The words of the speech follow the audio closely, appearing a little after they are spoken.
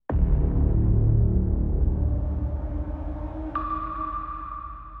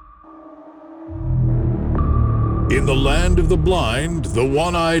In the land of the blind, the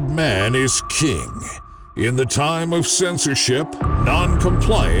one-eyed man is king. In the time of censorship,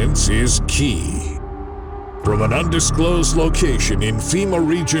 non-compliance is key. From an undisclosed location in FEMA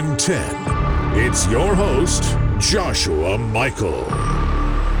Region 10, it's your host, Joshua Michael.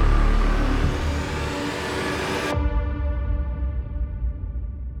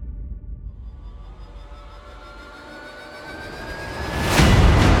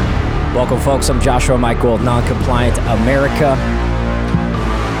 Welcome, folks. I'm Joshua Michael of Non-Compliant America.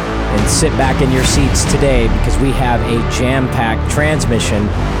 And sit back in your seats today because we have a jam-packed transmission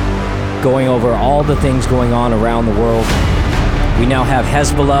going over all the things going on around the world. We now have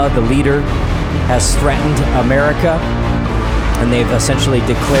Hezbollah, the leader, has threatened America, and they've essentially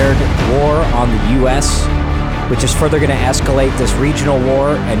declared war on the U.S., which is further going to escalate this regional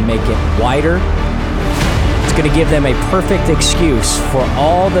war and make it wider. It's going to give them a perfect excuse for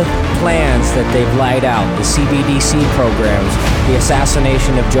all the plans that they've laid out, the CBDC programs, the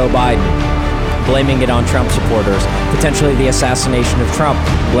assassination of Joe Biden, blaming it on Trump supporters, potentially the assassination of Trump,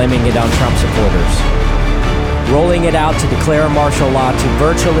 blaming it on Trump supporters. Rolling it out to declare martial law to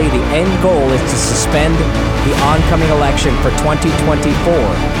virtually the end goal is to suspend the oncoming election for 2024.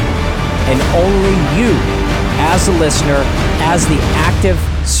 And only you, as a listener, as the active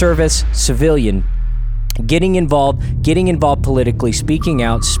service civilian, getting involved politically, speaking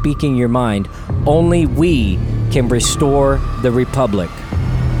out, speaking your mind, only we can restore the republic.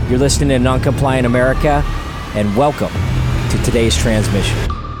 You're listening to Non-Compliant America, and welcome to today's transmission.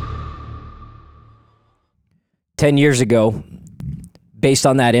 10 years ago, based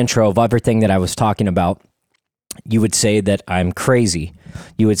on that intro of everything that I was talking about, you would say that I'm crazy.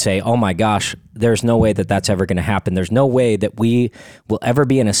 You would say, oh my gosh, there's no way that that's ever going to happen. There's no way that we will ever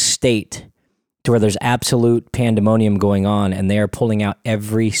be in a state to where there's absolute pandemonium going on and they are pulling out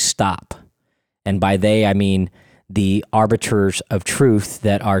every stop. And by they, I mean the arbiters of truth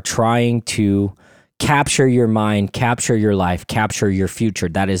that are trying to capture your mind, capture your life, capture your future.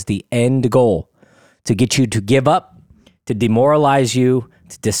 That is the end goal, to get you to give up, to demoralize you,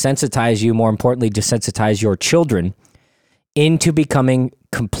 to desensitize you, more importantly, desensitize your children into becoming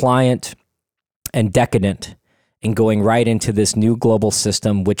compliant and decadent and going right into this new global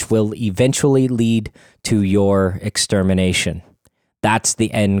system, which will eventually lead to your extermination. That's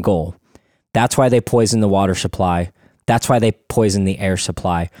the end goal. That's why they poison the water supply. That's why they poison the air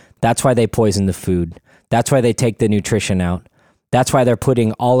supply. That's why they poison the food. That's why they take the nutrition out. That's why they're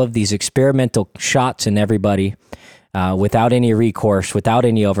putting all of these experimental shots in everybody without any recourse, without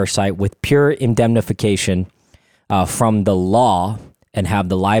any oversight, with pure indemnification from the law, and have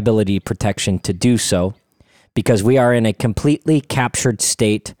the liability protection to do so. Because we are in a completely captured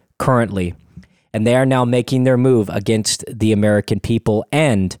state currently, and they are now making their move against the American people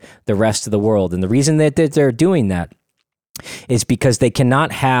and the rest of the world. And the reason that they're doing that is because they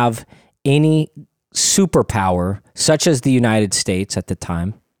cannot have any superpower, such as the United States at the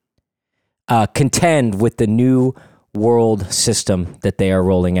time, contend with the new world system that they are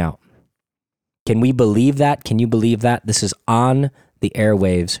rolling out. Can we believe that? Can you believe that? This is on the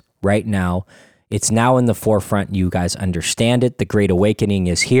airwaves right now. It's now in the forefront. You guys understand it. The Great Awakening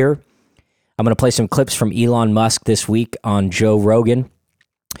is here. I'm going to play some clips from Elon Musk this week on Joe Rogan,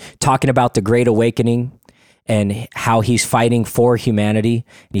 talking about the Great Awakening and how he's fighting for humanity.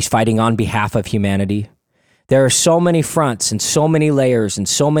 And he's fighting on behalf of humanity. There are so many fronts and so many layers and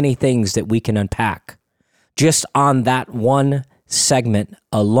so many things that we can unpack. Just on that one segment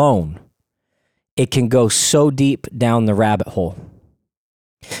alone, it can go so deep down the rabbit hole.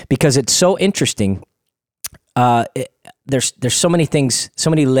 Because it's so interesting. There's so many things, so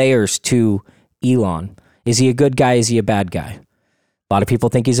many layers to Elon. Is he a good guy? Is he a bad guy? A lot of people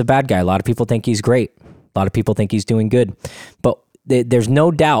think he's a bad guy. A lot of people think he's great. A lot of people think he's doing good. But there's no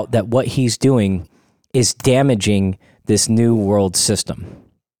doubt that what he's doing is damaging this new world system.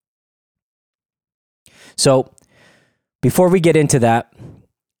 So before we get into that,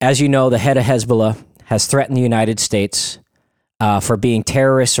 as you know, the head of Hezbollah has threatened the United States for being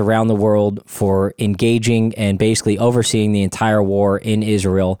terrorists around the world, for engaging and basically overseeing the entire war in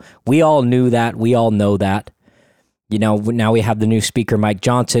Israel. We all knew that. We all know that. You know, now we have the new speaker, Mike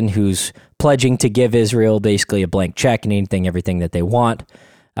Johnson, who's pledging to give Israel basically a blank check and everything that they want,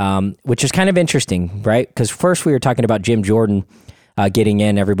 which is kind of interesting, right? Because first we were talking about Jim Jordan getting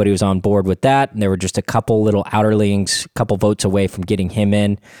in. Everybody was on board with that. And there were just a couple little outerlings, a couple votes away from getting him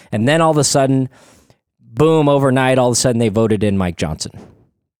in. And then all of a sudden, boom, overnight, all of a sudden they voted in Mike Johnson.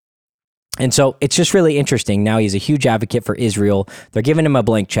 And so it's just really interesting. Now he's a huge advocate for Israel. They're giving him a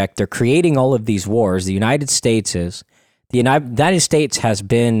blank check. They're creating all of these wars. The United States is. The United States has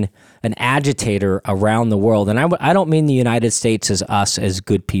been an agitator around the world. And I don't mean the United States as us, as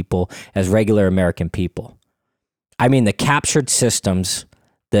good people, as regular American people. I mean the captured systems,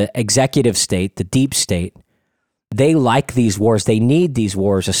 the executive state, the deep state. They like these wars. They need these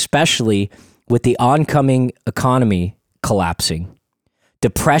wars, especially with the oncoming economy collapsing.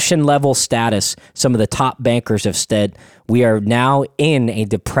 Depression level status, some of the top bankers have said, we are now in a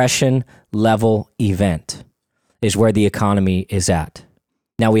depression level event, is where the economy is at.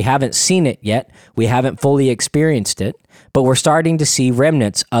 Now, we haven't seen it yet. We haven't fully experienced it, but we're starting to see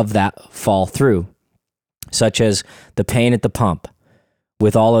remnants of that fall through, such as the pain at the pump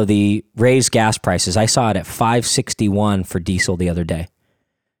with all of the raised gas prices. I saw it at $5.61 for diesel the other day.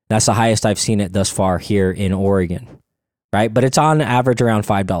 That's the highest I've seen it thus far here in Oregon, right? But it's on average around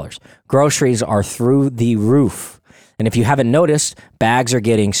 $5. Groceries are through the roof. And if you haven't noticed, bags are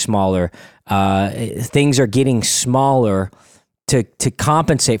getting smaller. Things are getting smaller to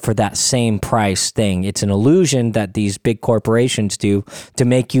compensate for that same price thing. It's an illusion that these big corporations do to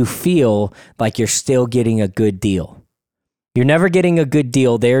make you feel like you're still getting a good deal. You're never getting a good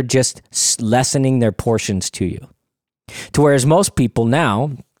deal. They're just lessening their portions to you. To whereas most people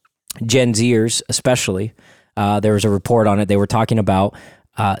now, Gen Zers especially, there was a report on it. They were talking about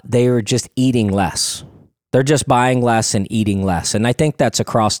they were just eating less. They're just buying less and eating less. And I think that's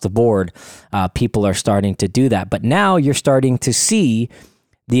across the board. People are starting to do that. But now you're starting to see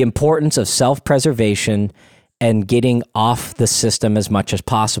the importance of self-preservation and getting off the system as much as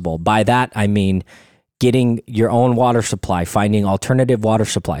possible. By that, I mean getting your own water supply, finding alternative water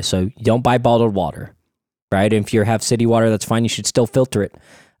supply. So you don't buy bottled water, right? If you have city water, that's fine. You should still filter it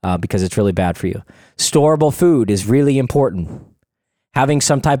because it's really bad for you. Storable food is really important. Having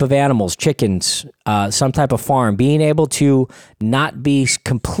some type of animals, chickens, some type of farm, being able to not be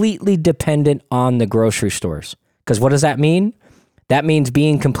completely dependent on the grocery stores. Because what does that mean? That means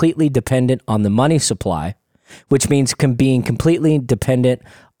being completely dependent on the money supply, which means being completely dependent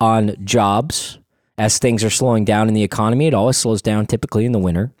on jobs. As things are slowing down in the economy, it always slows down typically in the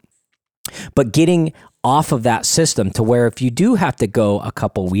winter. But getting off of that system to where if you do have to go a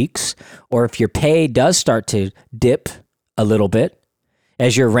couple weeks, or if your pay does start to dip a little bit,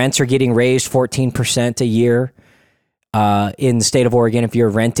 as your rents are getting raised 14% a year in the state of Oregon, if you're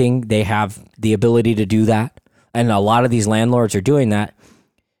renting, they have the ability to do that. And a lot of these landlords are doing that,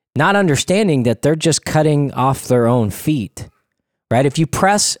 not understanding that they're just cutting off their own feet, right? If you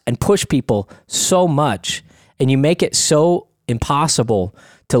press and push people so much and you make it so impossible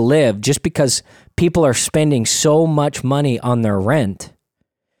to live just because people are spending so much money on their rent,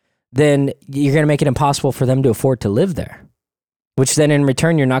 then you're going to make it impossible for them to afford to live there. Which then in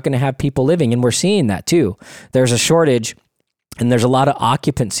return, you're not going to have people living. And we're seeing that too. There's a shortage and there's a lot of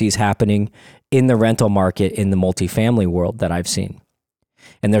occupancies happening in the rental market in the multifamily world that I've seen.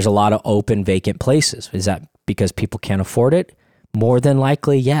 And there's a lot of open vacant places. Is that because people can't afford it? More than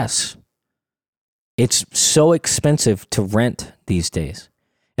likely, yes. It's so expensive to rent these days.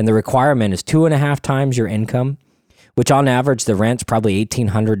 And the requirement is 2.5 times your income, which on average, the rent's probably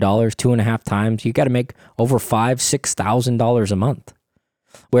 $1,800, 2.5 times. You got to make over $5,000-$6,000 a month.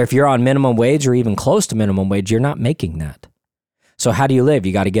 Where if you're on minimum wage or even close to minimum wage, you're not making that. So how do you live?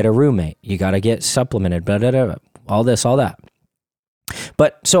 You got to get a roommate. You got to get supplemented, blah, blah, blah, all this, all that.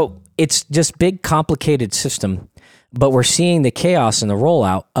 But so it's just big, complicated system, but we're seeing the chaos and the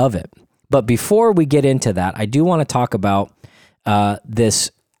rollout of it. But before we get into that, I do want to talk about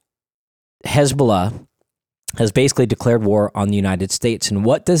this Hezbollah has basically declared war on the United States. And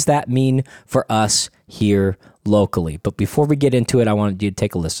what does that mean for us here locally? But before we get into it, I wanted you to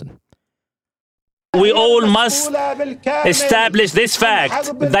take a listen. We all must establish this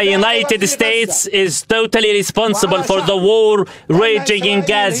fact. The United States is totally responsible for the war raging in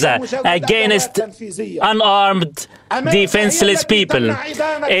Gaza against unarmed, defenseless people.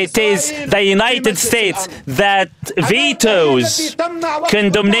 It is the United States that vetoes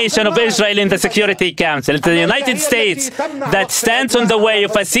condemnation of Israel in the Security Council. It's the United States that stands on the way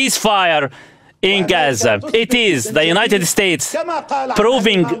of a ceasefire in Gaza. It is the United States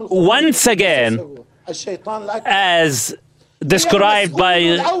proving once again, as described by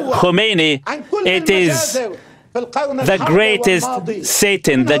Khomeini, it is the greatest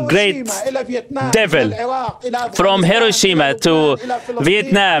Satan, the great devil. From Hiroshima to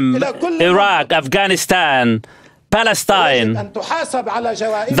Vietnam, Iraq, Afghanistan, Palestine,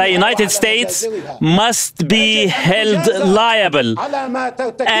 the United States must be held liable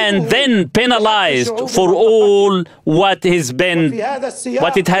and then penalized for all what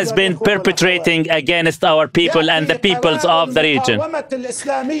it has been perpetrating against our people and the peoples of the region.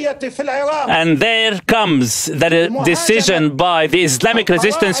 And there comes the decision by the Islamic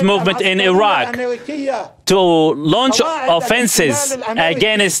resistance movement in Iraq to launch offenses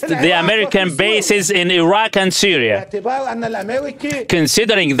against the American bases in Iraq and Syria,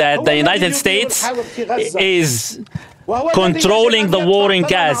 considering that the United States is controlling the war in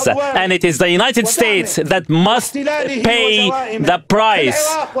Gaza, and it is the United States that must pay the price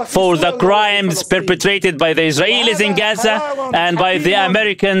for the crimes perpetrated by the Israelis in Gaza and by the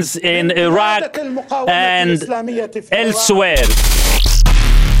Americans in Iraq and elsewhere.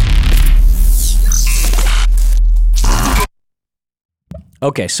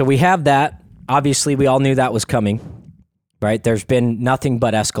 Okay, so we have that. Obviously, we all knew that was coming, right? There's been nothing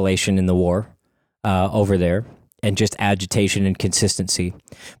but escalation in the war over there, and just agitation and consistency.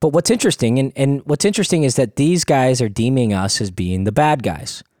 But what's interesting, and what's interesting is that these guys are deeming us as being the bad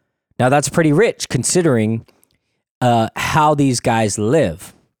guys. Now, that's pretty rich, considering how these guys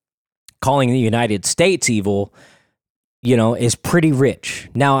live. Calling the United States evil, is pretty rich.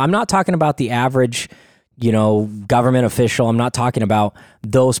 Now, I'm not talking about the average government official. I'm not talking about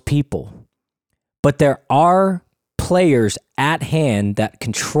those people. But there are players at hand that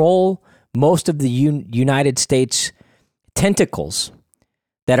control most of the United States tentacles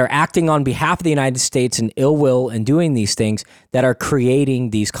that are acting on behalf of the United States in ill will and doing these things that are creating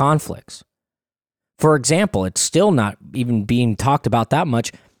these conflicts. For example, it's still not even being talked about that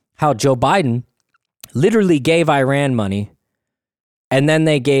much, how Joe Biden literally gave Iran money and then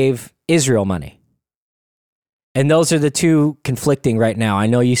they gave Israel money. And those are the two conflicting right now. I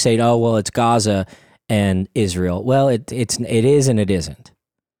know you say, oh, well, it's Gaza and Israel. Well, it is and it isn't.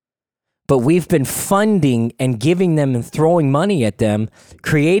 But we've been funding and giving them and throwing money at them,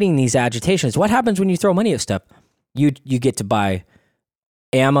 creating these agitations. What happens when you throw money at stuff? You get to buy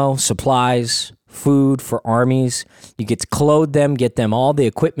ammo, supplies, food for armies. You get to clothe them, get them all the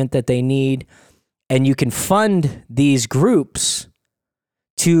equipment that they need. And you can fund these groups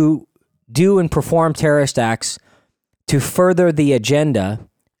to do and perform terrorist acts to further the agenda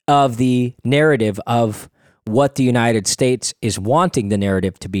of the narrative of what the United States is wanting the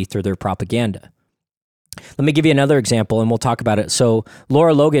narrative to be through their propaganda. Let me give you another example, and we'll talk about it. So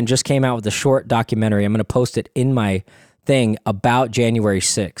Laura Logan just came out with a short documentary. I'm going to post it in my thing about January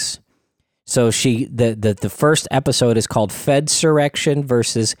 6th. So the first episode is called Fedsurrection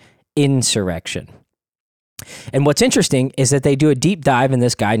versus Insurrection. And what's interesting is that they do a deep dive in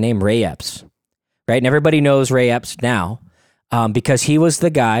this guy named Ray Epps, right? And everybody knows Ray Epps now because he was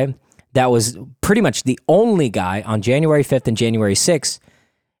the guy that was pretty much the only guy on January 5th and January 6th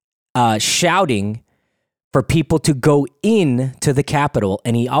shouting for people to go in to the Capitol.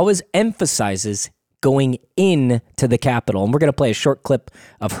 And he always emphasizes going in to the Capitol. And we're going to play a short clip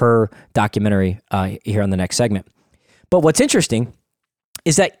of her documentary here on the next segment. But what's interesting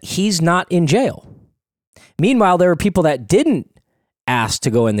is that he's not in jail. Meanwhile, there are people that didn't ask to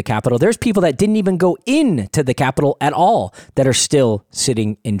go in the Capitol. There's people that didn't even go in to the Capitol at all that are still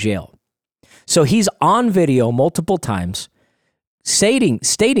sitting in jail. So he's on video multiple times stating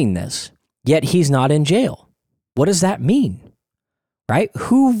this, yet he's not in jail. What does that mean? Right?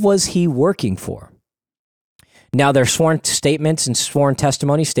 Who was he working for? Now, there's sworn statements and sworn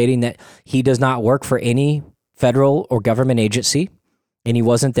testimony stating that he does not work for any federal or government agency, and he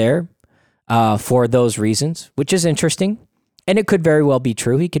wasn't there for those reasons, which is interesting. And it could very well be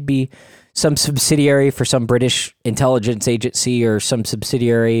true. He could be some subsidiary for some British intelligence agency or some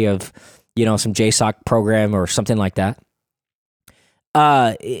subsidiary of, some JSOC program or something like that.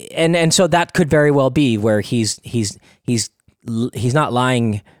 And so that could very well be where he's not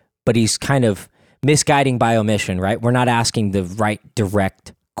lying, but he's kind of misguiding by omission, right? We're not asking the right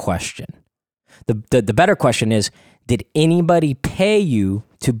direct question. The better question is, did anybody pay you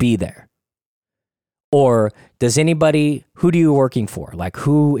to be there? Or who do you working for? Like,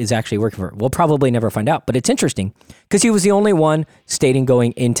 who is actually working for? We'll probably never find out, but it's interesting because he was the only one stating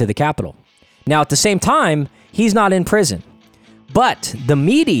going into the Capitol. Now, at the same time, he's not in prison, but the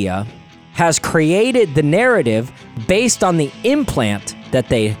media has created the narrative based on the implant that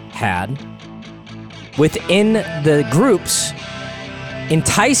they had within the groups,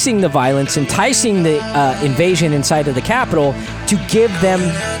 enticing the violence, enticing the invasion inside of the Capitol to give them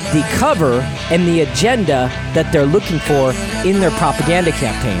the cover and the agenda that they're looking for in their propaganda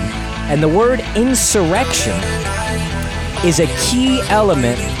campaign. And the word insurrection is a key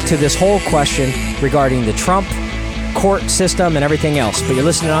element to this whole question regarding the Trump court system and everything else. But you're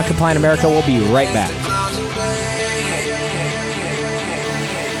listening to Non-Compliant America. We'll be right back.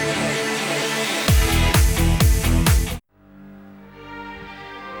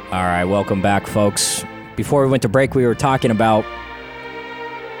 All right, welcome back, folks. Before we went to break, we were talking about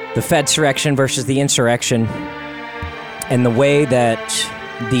the Fedsurrection versus the insurrection and the way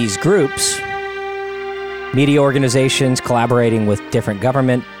that these groups, media organizations collaborating with different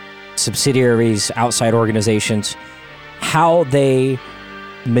government subsidiaries, outside organizations, how they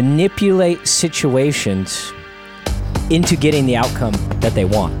manipulate situations into getting the outcome that they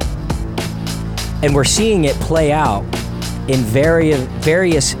want. And we're seeing it play out in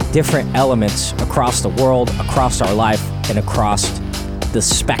various different elements across the world, across our life, and across the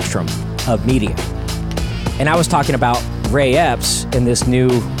spectrum of media. And I was talking about Ray Epps in this new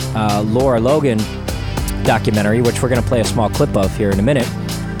Laura Logan documentary, which we're going to play a small clip of here in a minute,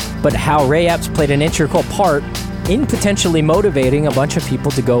 but how Ray Epps played an integral part in potentially motivating a bunch of people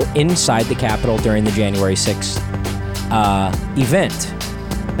to go inside the Capitol during the January 6th event.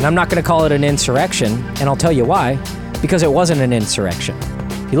 And I'm not going to call it an insurrection, and I'll tell you why. Because it wasn't an insurrection.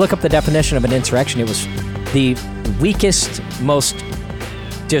 If you look up the definition of an insurrection, it was the weakest, most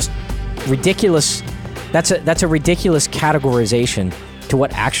just ridiculous. That's a ridiculous categorization to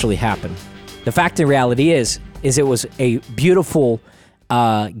what actually happened. The fact and reality is it was a beautiful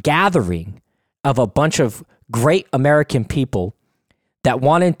gathering of a bunch of great American people that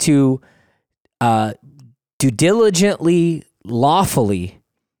wanted to do diligently, lawfully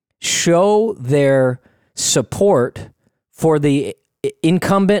show their support for the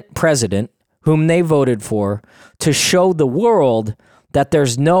incumbent president whom they voted for, to show the world that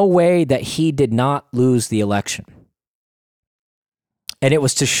there's no way that he did not lose the election. And it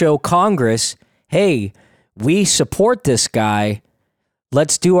was to show Congress, hey, we support this guy.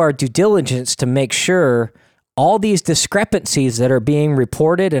 Let's do our due diligence to make sure all these discrepancies that are being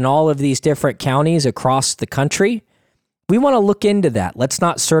reported in all of these different counties across the country, we want to look into that. Let's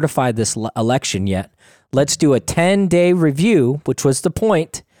not certify this election yet. Let's do a 10-day review, which was the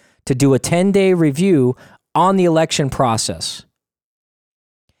point, to do a 10-day review on the election process.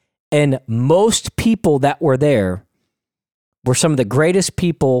 And most people that were there were some of the greatest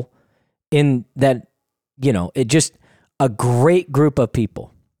people in that, it just a great group of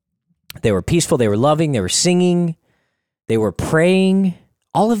people. They were peaceful, they were loving, they were singing, they were praying.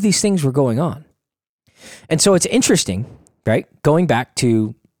 All of these things were going on. And so it's interesting, right? Going back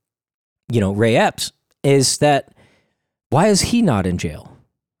to, Ray Epps, is that why is he not in jail,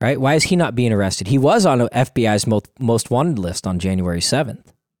 right? Why is he not being arrested? He was on FBI's most wanted list on January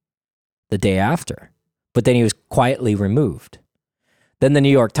 7th, the day after, but then he was quietly removed. Then the New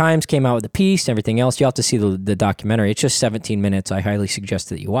York Times came out with a piece and everything else. You have to see the documentary. It's just 17 minutes. I highly suggest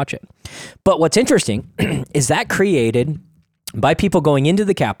that you watch it. But what's interesting is that created, by people going into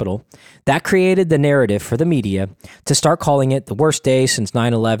the Capitol, that created the narrative for the media to start calling it the worst day since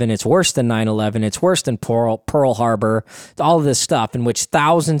 9/11. It's worse than 9/11. It's worse than Pearl Harbor. All of this stuff in which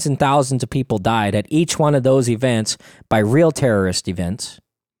thousands and thousands of people died at each one of those events by real terrorist events.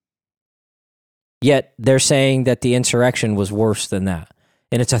 Yet they're saying that the insurrection was worse than that.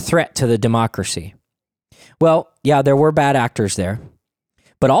 And it's a threat to the democracy. Well, yeah, there were bad actors there.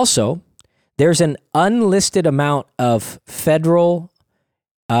 But also, there's an unlisted amount of federal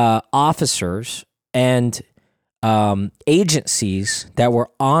officers and agencies that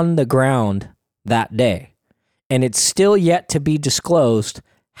were on the ground that day. And it's still yet to be disclosed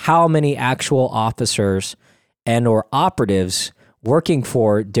how many actual officers and or operatives working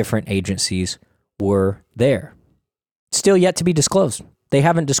for different agencies were there. Still yet to be disclosed. They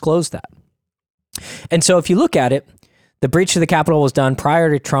haven't disclosed that. And so if you look at it, the breach of the Capitol was done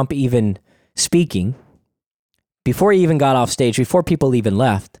prior to Trump even speaking, before he even got off stage, before people even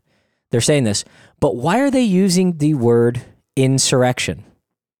left. They're saying this. But why are they using the word insurrection?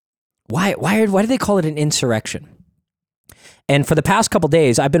 Why do they call it an insurrection? And for the past couple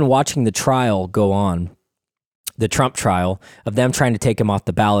days, I've been watching the trial go on, the Trump trial of them trying to take him off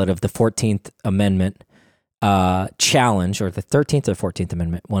the ballot of the 14th Amendment challenge, or the 13th or 14th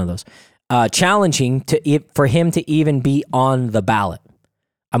Amendment, one of those, challenging for him to even be on the ballot.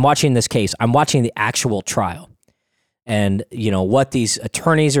 I'm watching this case. I'm watching the actual trial and, what these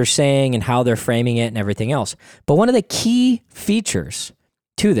attorneys are saying and how they're framing it and everything else. But one of the key features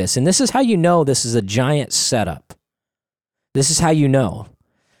to this, and this is how you know this is a giant setup. This is how you know.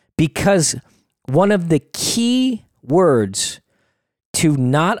 Because one of the key words to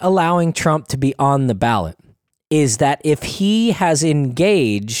not allowing Trump to be on the ballot is that if he has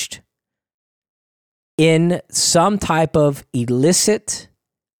engaged in some type of illicit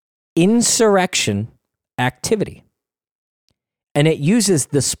insurrection activity. And it uses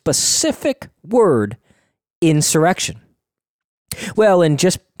the specific word insurrection. Well, and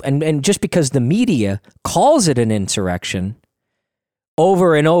just because the media calls it an insurrection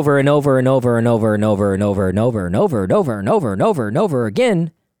over and over and over and over and over and over and over and over and over and over and over and over and over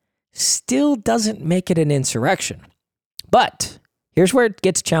again, still doesn't make it an insurrection. But here's where it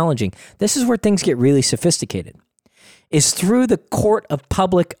gets challenging. This is where things get really sophisticated. Is through the court of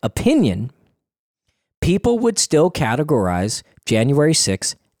public opinion, people would still categorize January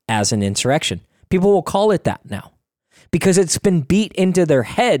 6th as an insurrection. People will call it that now because it's been beat into their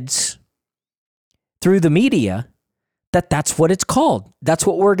heads through the media that that's what it's called. That's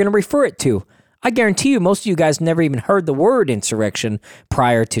what we're going to refer it to. I guarantee you most of you guys never even heard the word insurrection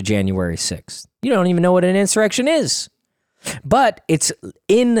prior to January 6th. You don't even know what an insurrection is. But it's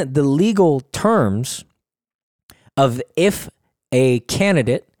in the legal terms of if a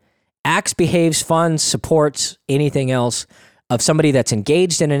candidate acts, behaves, funds, supports anything else of somebody that's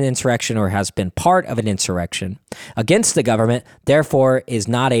engaged in an insurrection or has been part of an insurrection against the government, therefore is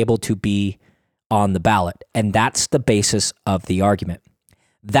not able to be on the ballot. And that's the basis of the argument.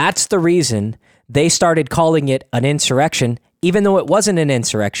 That's the reason they started calling it an insurrection, even though it wasn't an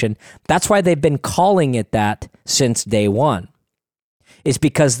insurrection. That's why they've been calling it that since day one. It's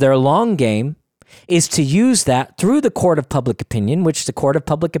because their long game is to use that through the court of public opinion, which the court of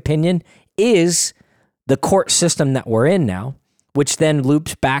public opinion is the court system that we're in now, which then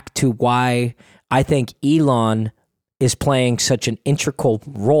loops back to why I think Elon is playing such an integral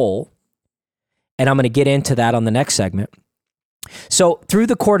role. And I'm going to get into that on the next segment. So through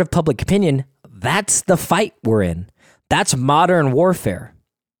the court of public opinion, that's the fight we're in. That's modern warfare.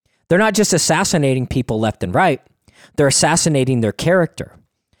 They're not just assassinating people left and right. They're assassinating their character.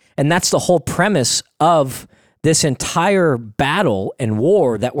 And that's the whole premise of this entire battle and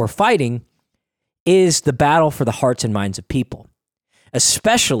war that we're fighting is the battle for the hearts and minds of people,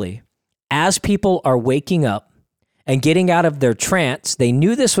 especially as people are waking up and getting out of their trance. They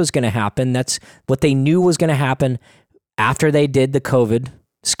knew this was going to happen. That's what they knew was going to happen after they did the COVID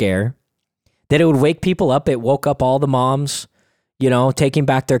scare, that it would wake people up. It woke up all the moms, taking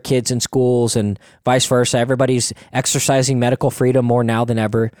back their kids in schools and vice versa. Everybody's exercising medical freedom more now than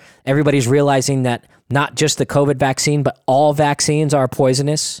ever. Everybody's realizing that not just the COVID vaccine, but all vaccines are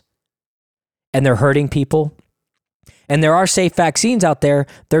poisonous and they're hurting people. And there are safe vaccines out there.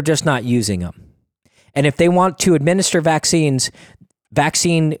 They're just not using them. And if they want to administer vaccines,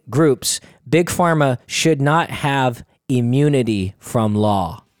 vaccine groups, Big Pharma should not have immunity from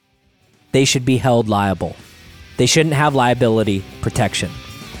law. They should be held liable. They shouldn't have liability protection.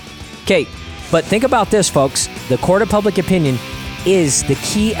 Okay, but think about this, folks. The court of public opinion is the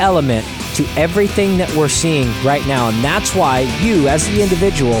key element to everything that we're seeing right now. And that's why you, as the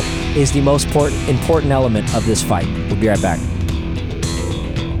individual, is the most important element of this fight. We'll be right back.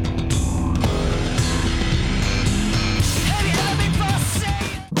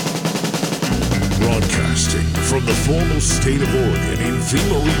 Broadcasting from the former state of Oregon in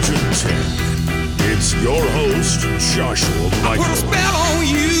FEMA Region 10. It's your host, Joshua Michael. Put a spell on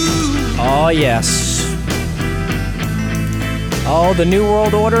you. Oh, yes. Oh, the New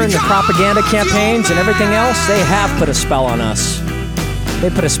World Order and the propaganda campaigns and everything else, they have put a spell on us. They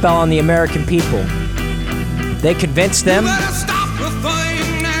put a spell on the American people. They convinced them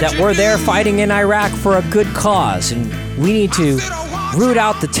that we're there fighting in Iraq for a good cause, and we need to root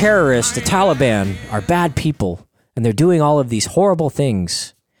out the terrorists. The Taliban are bad people, and they're doing all of these horrible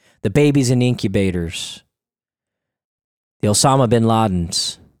things. The babies in incubators, the Osama bin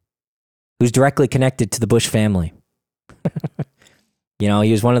Ladens, who's directly connected to the Bush family. He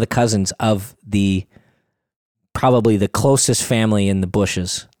was one of the cousins of probably the closest family in the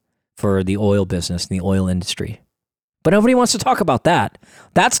Bushes for the oil business and the oil industry. But nobody wants to talk about that.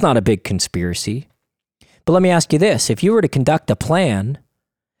 That's not a big conspiracy. But let me ask you this. If you were to conduct a plan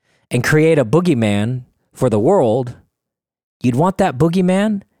and create a boogeyman for the world, you'd want that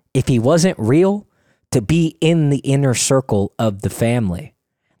boogeyman, if he wasn't real, to be in the inner circle of the family.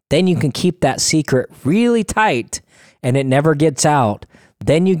 Then you can keep that secret really tight and it never gets out.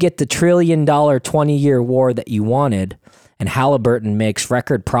 Then you get the $1 trillion 20-year war that you wanted, and Halliburton makes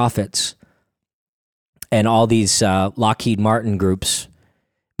record profits, and all these Lockheed Martin groups,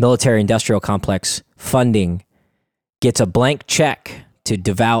 military industrial complex funding, gets a blank check to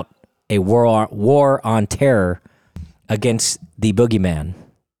devote a war on terror against the boogeyman.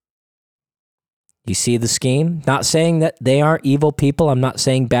 You see the scheme? Not saying that they aren't evil people. I'm not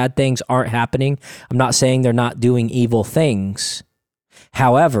saying bad things aren't happening. I'm not saying they're not doing evil things.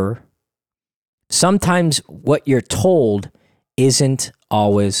 However, sometimes what you're told isn't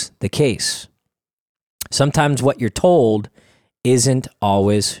always the case. Sometimes what you're told isn't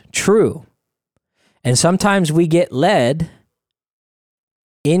always true. And sometimes we get led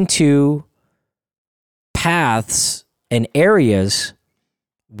into paths and areas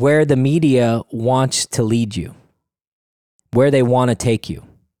where the media wants to lead you, where they want to take you.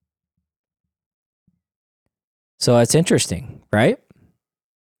 So it's interesting, right?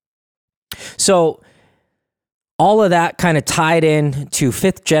 So all of that kind of tied in to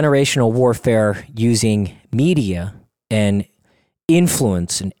fifth generational warfare using media and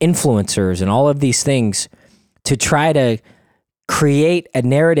influence and influencers and all of these things to try to create a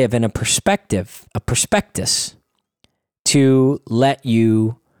narrative and a perspective, a prospectus to let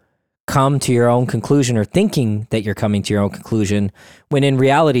you come to your own conclusion, or thinking that you're coming to your own conclusion when in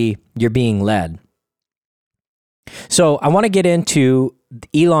reality you're being led. So I want to get into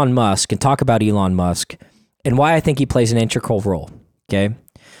Elon Musk and talk about Elon Musk and why I think he plays an integral role. Okay.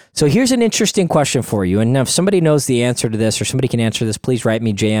 So here's an interesting question for you. And if somebody knows the answer to this, or somebody can answer this, please write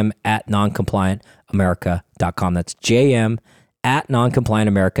me jm@noncompliantamerica.com. That's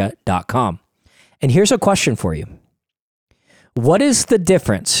jm@noncompliantamerica.com. And here's a question for you. What is the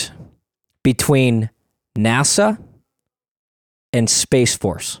difference between NASA and Space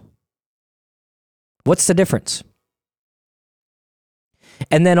Force? What's the difference?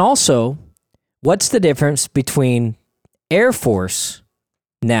 And then also, what's the difference between Air Force,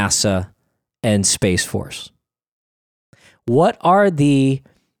 NASA, and Space Force? What are the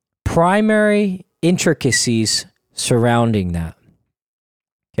primary intricacies surrounding that?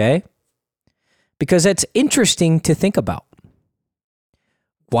 Okay? Because it's interesting to think about.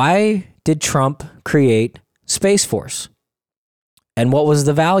 Why did Trump create Space Force? And what was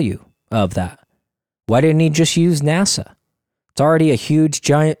the value of that? Why didn't he just use NASA? It's already a huge,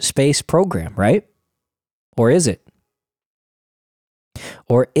 giant space program, right? Or is it?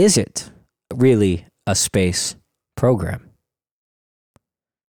 Or is it really a space program?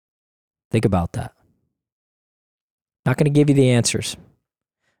 Think about that. Not going to give you the answers. I'm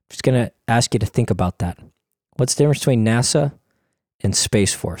just going to ask you to think about that. What's the difference between NASA and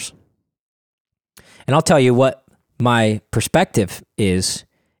Space Force? And I'll tell you what my perspective is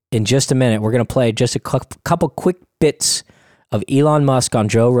in just a minute. We're going to play just a couple quick bits of Elon Musk on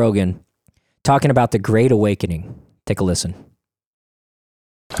Joe Rogan talking about the Great Awakening. Take a listen.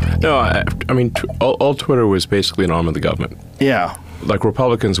 No, I mean, all Twitter was basically an arm of the government. Yeah. Like,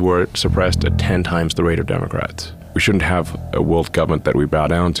 Republicans were suppressed at 10 times the rate of Democrats. We shouldn't have a world government that we bow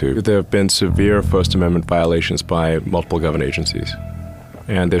down to. There have been severe First Amendment violations by multiple government agencies,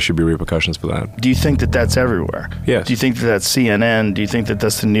 and there should be repercussions for that. Do you think that that's everywhere? Yes. Do you think that that's CNN? Do you think that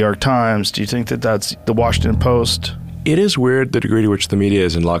that's the New York Times? Do you think that that's the Washington Post? It is weird the degree to which the media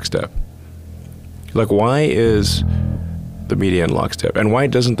is in lockstep. Like, why is the media in lockstep? And why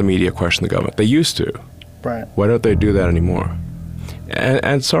doesn't the media question the government? They used to. Right. Why don't they do that anymore?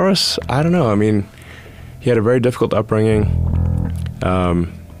 And Soros, I don't know. I mean, he had a very difficult upbringing.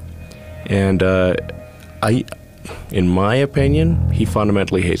 In my opinion, he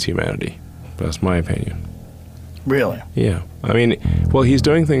fundamentally hates humanity. That's my opinion. Really? Yeah. I mean, well, he's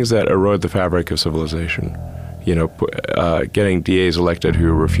doing things that erode the fabric of civilization. You know, getting DAs elected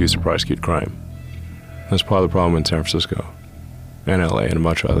who refuse to prosecute crime. That's part of the problem in San Francisco and LA and a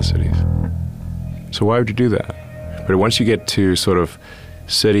bunch of other cities. So why would you do that? But once you get to sort of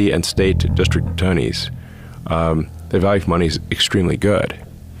city and state district attorneys, the value for money is extremely good.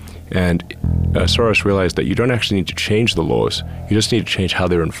 And Soros realized that you don't actually need to change the laws. You just need to change how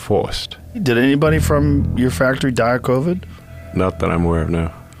they're enforced. Did anybody from your factory die of COVID? Not that I'm aware of,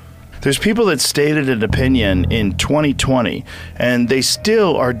 no. There's people that stated an opinion in 2020, and they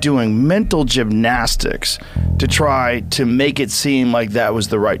still are doing mental gymnastics to try to make it seem like that was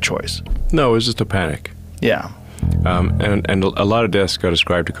the right choice. No, it was just a panic. Yeah. And a lot of deaths got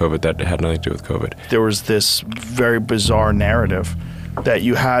ascribed to COVID that had nothing to do with COVID. There was this very bizarre narrative that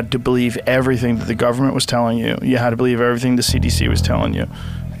you had to believe everything that the government was telling you. You had to believe everything the CDC was telling you.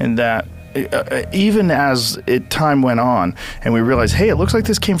 And that even as time went on and we realized, hey, it looks like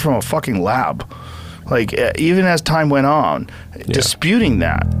this came from a fucking lab. Like, even as time went on, disputing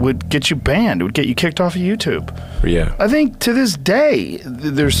that would get you banned. It would get you kicked off of YouTube. Yeah. I think to this day,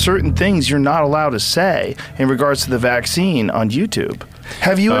 there's certain things you're not allowed to say in regards to the vaccine on YouTube.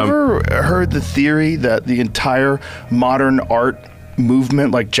 Have you ever heard the theory that the entire modern art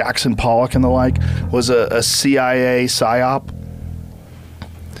movement, like Jackson Pollock and the like, was a CIA psyop?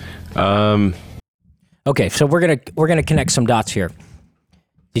 Okay, so we're gonna connect some dots here.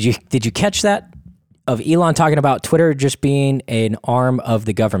 Did you catch that? Of Elon talking about Twitter just being an arm of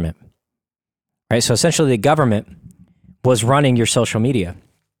the government, right? So essentially the government was running your social media.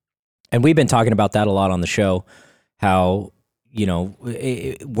 And we've been talking about that a lot on the show, how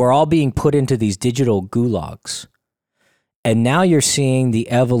we're all being put into these digital gulags. And now you're seeing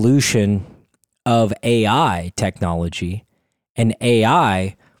the evolution of AI technology and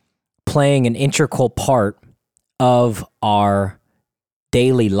AI playing an integral part of our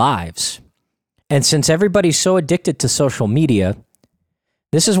daily lives. And since everybody's so addicted to social media,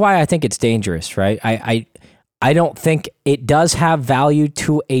 this is why I think it's dangerous, right? I don't think it does have value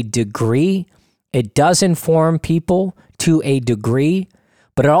to a degree. It does inform people to a degree,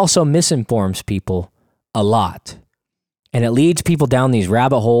 but it also misinforms people a lot. And it leads people down these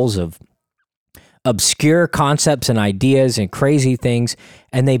rabbit holes of obscure concepts and ideas and crazy things.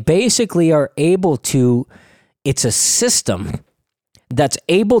 And they basically are able to, it's a system that's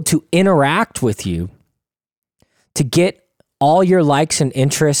able to interact with you to get all your likes and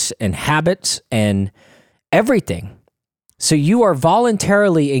interests and habits and everything. So you are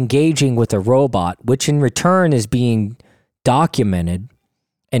voluntarily engaging with a robot, which in return is being documented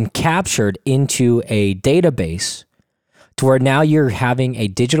and captured into a database to where now you're having a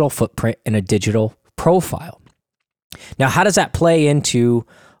digital footprint and a digital profile. Now, how does that play into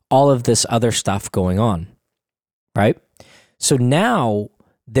all of this other stuff going on, right? So now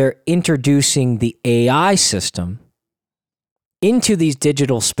they're introducing the AI system into these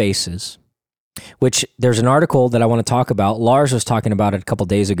digital spaces, which there's an article that I want to talk about. Lars was talking about it a couple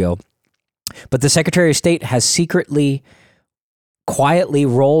days ago. But the Secretary of State has secretly, quietly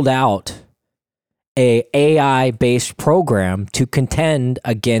rolled out a AI-based program to contend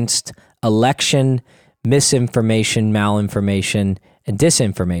against election misinformation, malinformation, and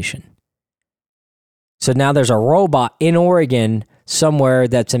disinformation. So now there's a robot in Oregon somewhere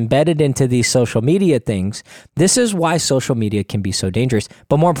that's embedded into these social media things. This is why social media can be so dangerous.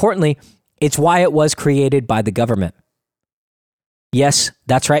 But more importantly, it's why it was created by the government. Yes,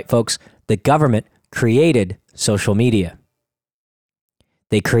 that's right, folks. The government created social media.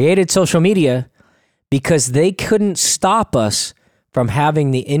 They created social media because they couldn't stop us from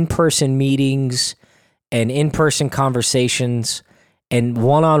having the in-person meetings and in-person conversations and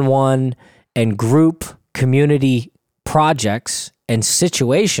one-on-one and group community projects and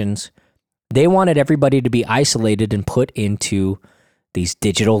situations. They wanted everybody to be isolated and put into these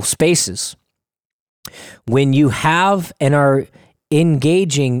digital spaces. When you have and are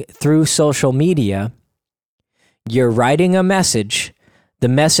engaging through social media, you're writing a message. The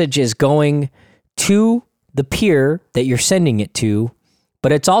message is going to the peer that you're sending it to,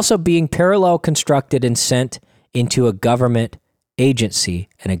 but it's also being parallel constructed and sent into a government agency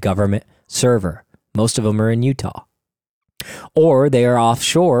and a government server. Most of them are in Utah. Or they are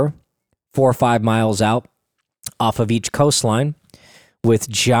offshore, 4 or 5 miles out off of each coastline with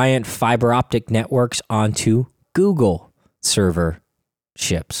giant fiber optic networks onto Google server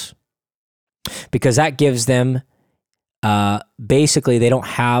ships. Because that gives them, basically, they don't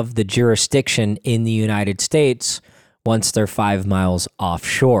have the jurisdiction in the United States once they're 5 miles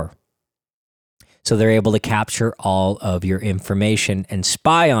offshore. So they're able to capture all of your information and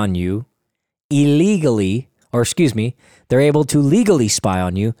spy on you illegally, or excuse me, they're able to legally spy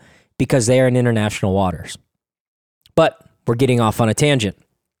on you because they are in international waters. But we're getting off on a tangent.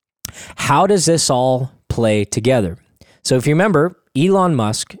 How does this all play together? So if you remember, Elon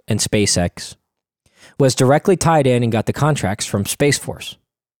Musk and SpaceX was directly tied in and got the contracts from Space Force.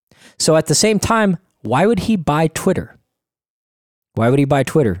 So at the same time, why would he buy Twitter? Why would he buy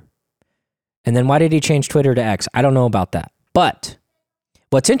Twitter? And then why did he change Twitter to X? I don't know about that. But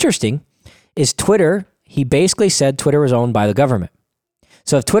what's interesting is Twitter, he basically said Twitter was owned by the government.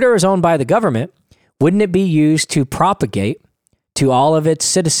 So if Twitter is owned by the government, wouldn't it be used to propagate to all of its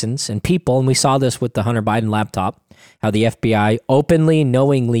citizens and people? And we saw this with the Hunter Biden laptop, how the FBI openly,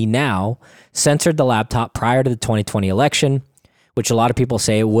 knowingly now censored the laptop prior to the 2020 election, which a lot of people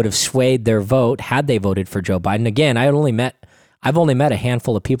say would have swayed their vote had they voted for Joe Biden. Again, I've only met a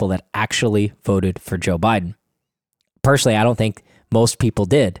handful of people that actually voted for Joe Biden. Personally, I don't think most people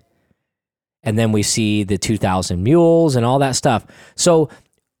did. And then we see the 2,000 mules and all that stuff. So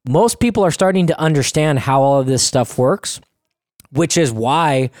most people are starting to understand how all of this stuff works, which is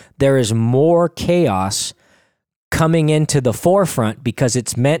why there is more chaos coming into the forefront, because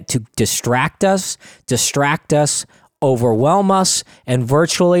it's meant to distract us, overwhelm us, and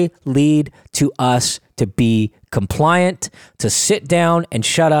virtually lead to us to be compliant, to sit down and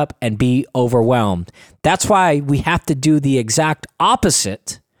shut up and be overwhelmed. That's why we have to do the exact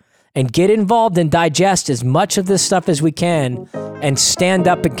opposite and get involved and digest as much of this stuff as we can and stand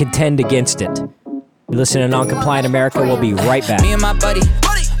up and contend against it. You listen to Non-Compliant America. We'll be right back. Me and my buddy,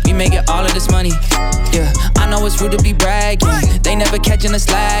 we making all of this money. Yeah, I know it's rude to be bragging. They never catching us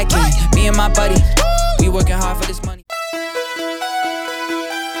slacking. Me and my buddy, we working hard for this money.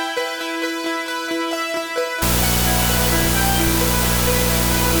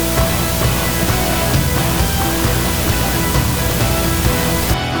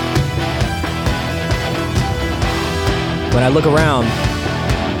 when I look around,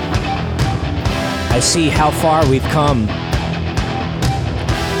 I see how far we've come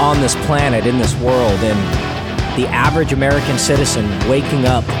on this planet, in this world, and the average American citizen waking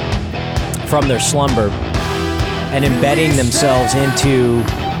up from their slumber and embedding themselves into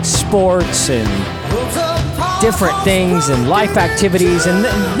sports and different things and life activities. And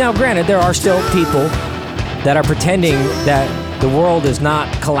now, granted, there are still people that are pretending that the world is not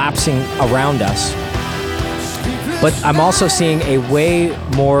collapsing around us. But I'm also seeing a way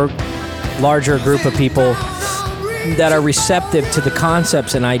more larger group of people that are receptive to the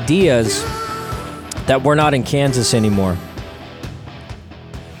concepts and ideas that we're not in Kansas anymore.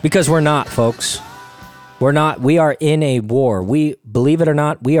 Because we're not, folks. We're not. We are in a war. We, believe it or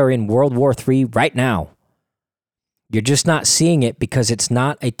not, we are in World War III right now. You're just not seeing it because it's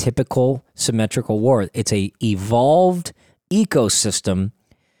not a typical symmetrical war. It's a evolved ecosystem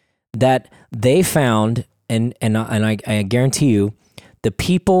that they found, and I guarantee you, the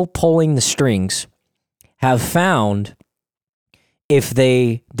people pulling the strings have found if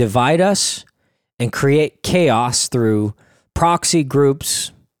they divide us and create chaos through proxy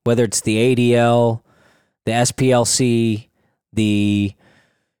groups, whether it's the ADL, the SPLC, the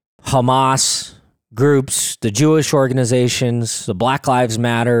Hamas groups, the Jewish organizations, the Black Lives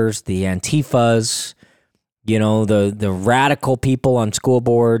Matters, the Antifas, you know, the radical people on school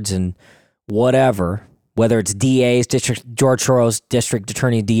boards and whatever, whether it's DAs, George Soros district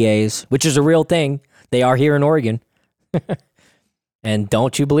attorney DAs, which is a real thing. They are here in Oregon. And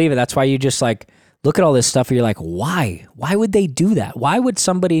don't you believe it? That's why you just like look at all this stuff and you're like, why? Why would they do that? Why would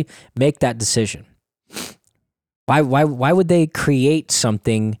somebody make that decision? Why would they create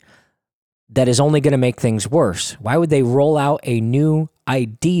something that is only going to make things worse? Why would they roll out a new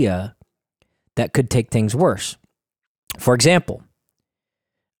idea that could take things worse? For example,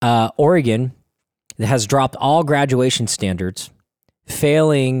 Oregon has dropped all graduation standards,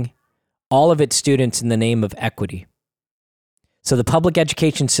 failing all of its students in the name of equity. So the public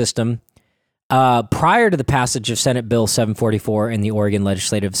education system, prior to the passage of Senate Bill 744 in the Oregon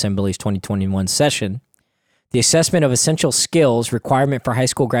Legislative Assembly's 2021 session, the assessment of essential skills requirement for high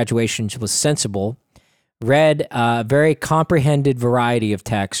school graduations was sensible, read a very comprehended variety of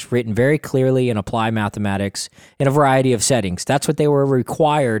texts, written very clearly and apply mathematics in a variety of settings. That's what they were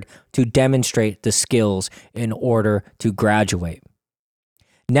required to demonstrate the skills in order to graduate.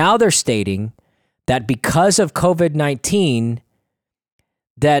 Now they're stating that because of COVID-19,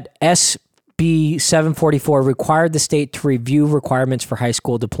 that SB 744 required the state to review requirements for high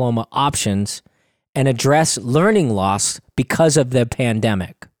school diploma options and address learning loss because of the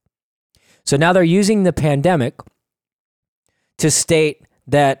pandemic. So now they're using the pandemic to state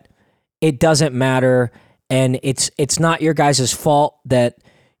that it doesn't matter and it's not your guys' fault that,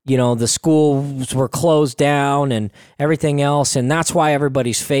 you know, the schools were closed down and everything else, and that's why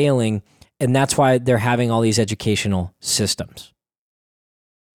everybody's failing, and that's why they're having all these educational systems.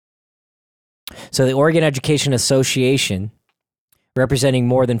 So the Oregon Education Association, representing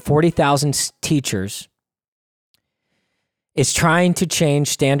more than 40,000 teachers, is trying to change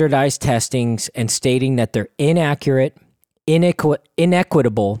standardized testings and stating that they're inaccurate,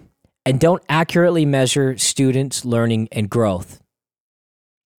 inequitable, and don't accurately measure students' learning and growth.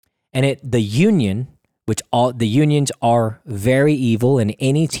 And the union, the unions are very evil, and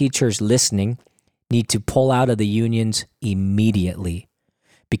any teachers listening need to pull out of the unions immediately,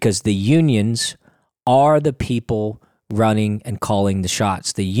 because the unions are the people running and calling the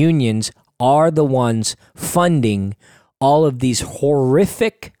shots. The unions are the ones funding all of these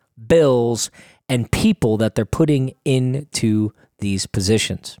horrific bills and people that they're putting into these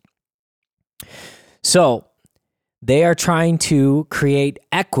positions. So they are trying to create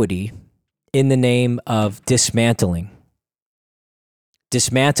equity in the name of dismantling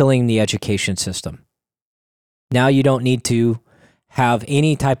the education system. Now you don't need to have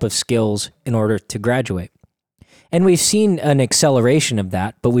any type of skills in order to graduate. And we've seen an acceleration of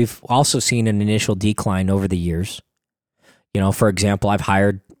that, but we've also seen an initial decline over the years. You know, for example, I've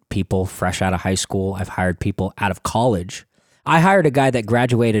hired people fresh out of high school. I've hired people out of college. I hired a guy that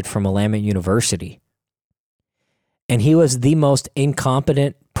graduated from Willamette University, and he was the most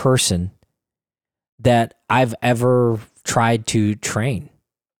incompetent person that I've ever tried to train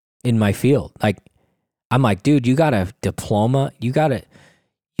in my field. Like, I'm like, dude, you got a diploma, you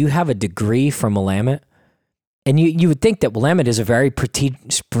have a degree from Willamette. And you would think that Willamette is a very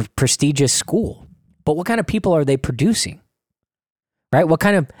prestigious school, but what kind of people are they producing? Right? What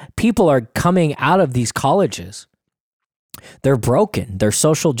kind of people are coming out of these colleges? They're broken. They're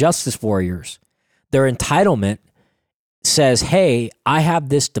social justice warriors. Their entitlement says, hey, I have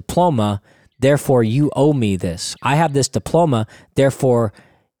this diploma. therefore you owe me this. I have this diploma, therefore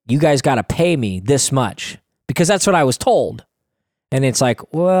you guys got to pay me this much, because that's what I was told. And it's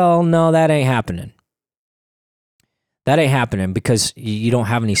like, well, no, that ain't happening. That ain't happening because you don't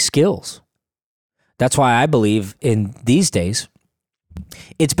have any skills. That's why I believe in these days,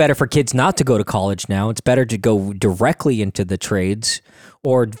 it's better for kids not to go to college now. It's better to go directly into the trades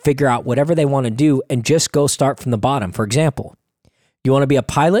or figure out whatever they want to do and just go start from the bottom. For example, you want to be a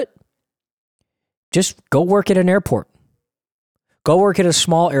pilot? Just go work at an airport. Go work at a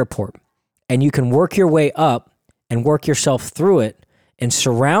small airport, and you can work your way up and work yourself through it and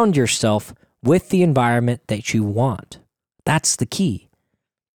surround yourself with the environment that you want. That's the key.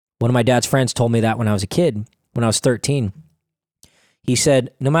 One of my dad's friends told me that when I was a kid, when I was 13. He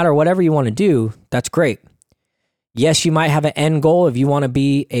said, no matter whatever you want to do, that's great. Yes, you might have an end goal if you want to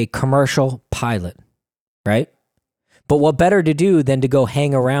be a commercial pilot, right? But what better to do than to go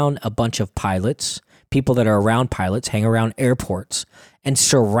hang around a bunch of pilots, people that are around pilots, hang around airports, and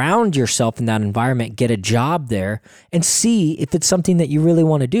surround yourself in that environment, get a job there, and see if it's something that you really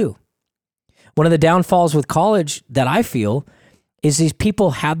want to do. One of the downfalls with college that I feel is these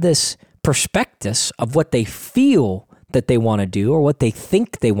people have this prospectus of what they feel that they want to do or what they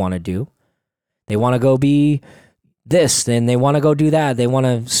think they want to do. They want to go be this, then they want to go do that. They want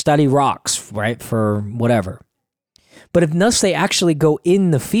to study rocks, right, for whatever. But unless they actually go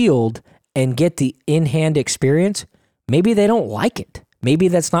in the field and get the in-hand experience, maybe they don't like it. Maybe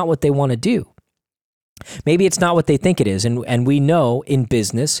that's not what they want to do. Maybe it's not what they think it is. And we know in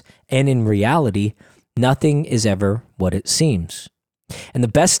business and in reality, nothing is ever what it seems. And the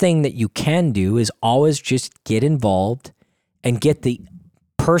best thing that you can do is always just get involved and get the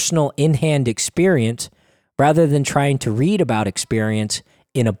personal in-hand experience rather than trying to read about experience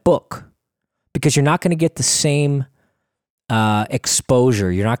in a book, because you're not going to get the same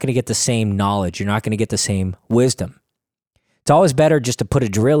exposure. You're not going to get the same knowledge. You're not going to get the same wisdom. It's always better just to put a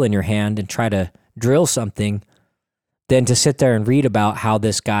drill in your hand and try to drill something than to sit there and read about how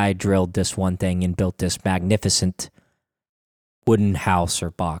this guy drilled this one thing and built this magnificent wooden house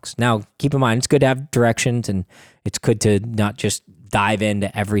or box. Now, keep in mind, it's good to have directions, and it's good to not just dive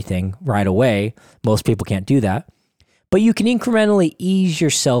into everything right away. Most people can't do that. But you can incrementally ease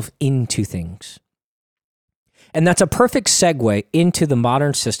yourself into things. And that's a perfect segue into the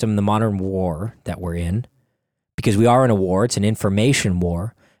modern system, the modern war that we're in, because we are in a war. It's an information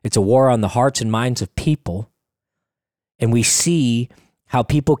war. It's a war on the hearts and minds of people. And we see how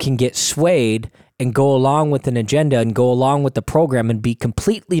people can get swayed and go along with an agenda and go along with the program and be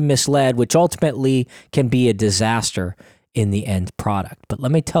completely misled, which ultimately can be a disaster in the end product. But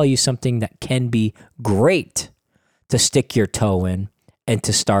let me tell you something that can be great to stick your toe in and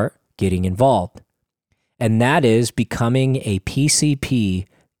to start getting involved. And that is becoming a PCP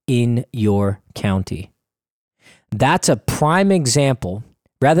in your county. That's a prime example.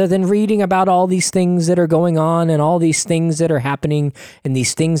 Rather than reading about all these things that are going on and all these things that are happening and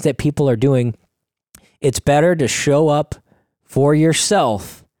these things that people are doing, it's better to show up for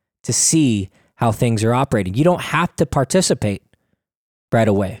yourself to see how things are operating. You don't have to participate right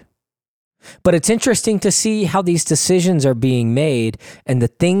away. But it's interesting to see how these decisions are being made and the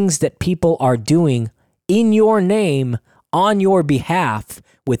things that people are doing in your name, on your behalf,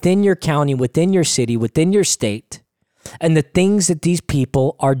 within your county, within your city, within your state, and the things that these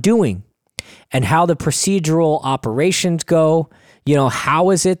people are doing and how the procedural operations go. You know,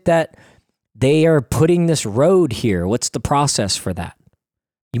 how is it that they are putting this road here? What's the process for that?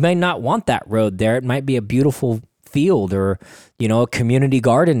 You might not want that road there. It might be a beautiful field, or, you know, a community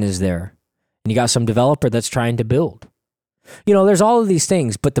garden is there and you got some developer that's trying to build. You know, there's all of these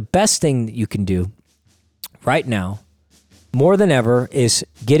things, but the best thing that you can do right now, more than ever, is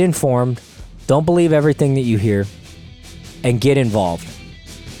get informed. Don't believe everything that you hear, and get involved.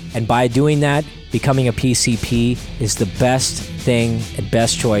 And by doing that, becoming a PCP is the best thing and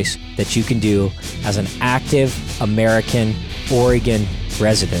best choice that you can do as an active American Oregon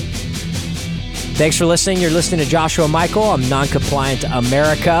resident. Thanks for listening. You're listening to Joshua Michael. I'm Non-Compliant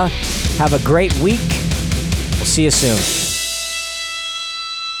America. Have a great week. We'll see you soon.